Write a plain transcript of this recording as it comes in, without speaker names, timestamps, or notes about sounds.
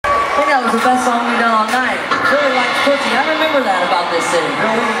that was the best song we've done all night. Philly likes pussy. I remember that about this city.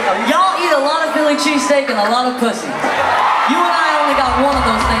 Really? Y'all eat a lot of Philly cheesesteak and a lot of pussy. You and I only got one of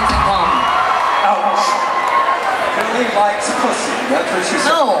those things in common. Ouch. Philly likes pussy. That's what she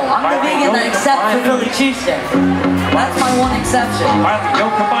said. No, I'm the vegan that accepts the Philly cheesesteak. That's my one exception. Finally,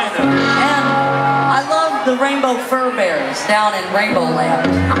 don't combine them. And I love the rainbow fur bears down in Rainbow Land.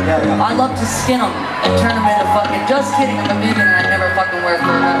 Yeah. I love to skin them and turn them into fucking, just kidding, I'm a vegan and I never fucking wear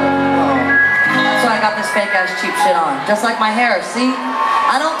fur ever. That's why I got this fake ass cheap shit on. Just like my hair, see?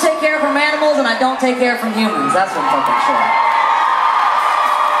 I don't take hair from animals and I don't take hair from humans. That's what fucking sure.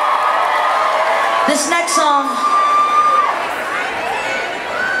 This next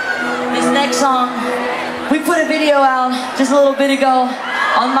song, we put a video out just a little bit ago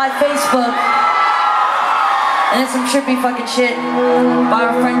on my Facebook. And it's some trippy fucking shit by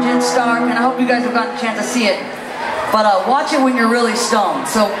our friend Jen Stark, and I hope you guys have gotten a chance to see it. But watch it when you're really stoned.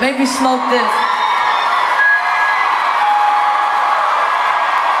 So maybe smoke this.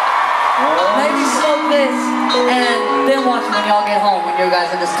 Maybe smoke this, and then watch it when y'all get home, when you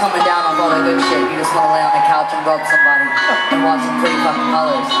guys are just coming down on all that good shit. You just want to lay on the couch and rub somebody and watch some pretty fucking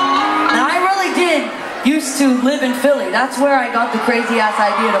colors. And I really did used to live in Philly. That's where I got the crazy ass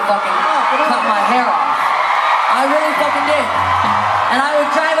idea to fucking cut my hair off. I really fucking did. And I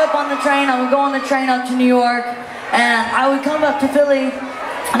would drive up on the train, I would go on the train up to New York, and I would come up to Philly,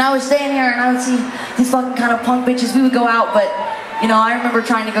 and I would stay in here, and I would see these fucking kind of punk bitches. We would go out, but, you know, I remember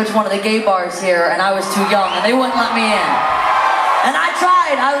trying to go to one of the gay bars here, and I was too young, and they wouldn't let me in. And I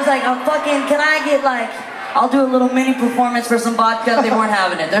tried, I was like, can I get like, I'll do a little mini performance for some vodka. They weren't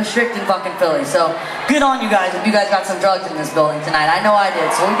having it. They're strict in fucking Philly, so good on you guys if you guys got some drugs in this building tonight. I know I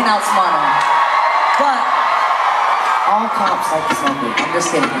did, so we can outsmart them. But all cops like to smoke weed. I'm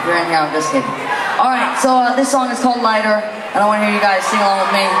just kidding. If you're in here, I'm just kidding. Alright, so this song is called Lighter, and I want to hear you guys sing along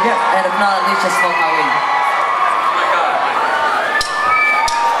with me. Yeah. And if not, at least just smoke my weed.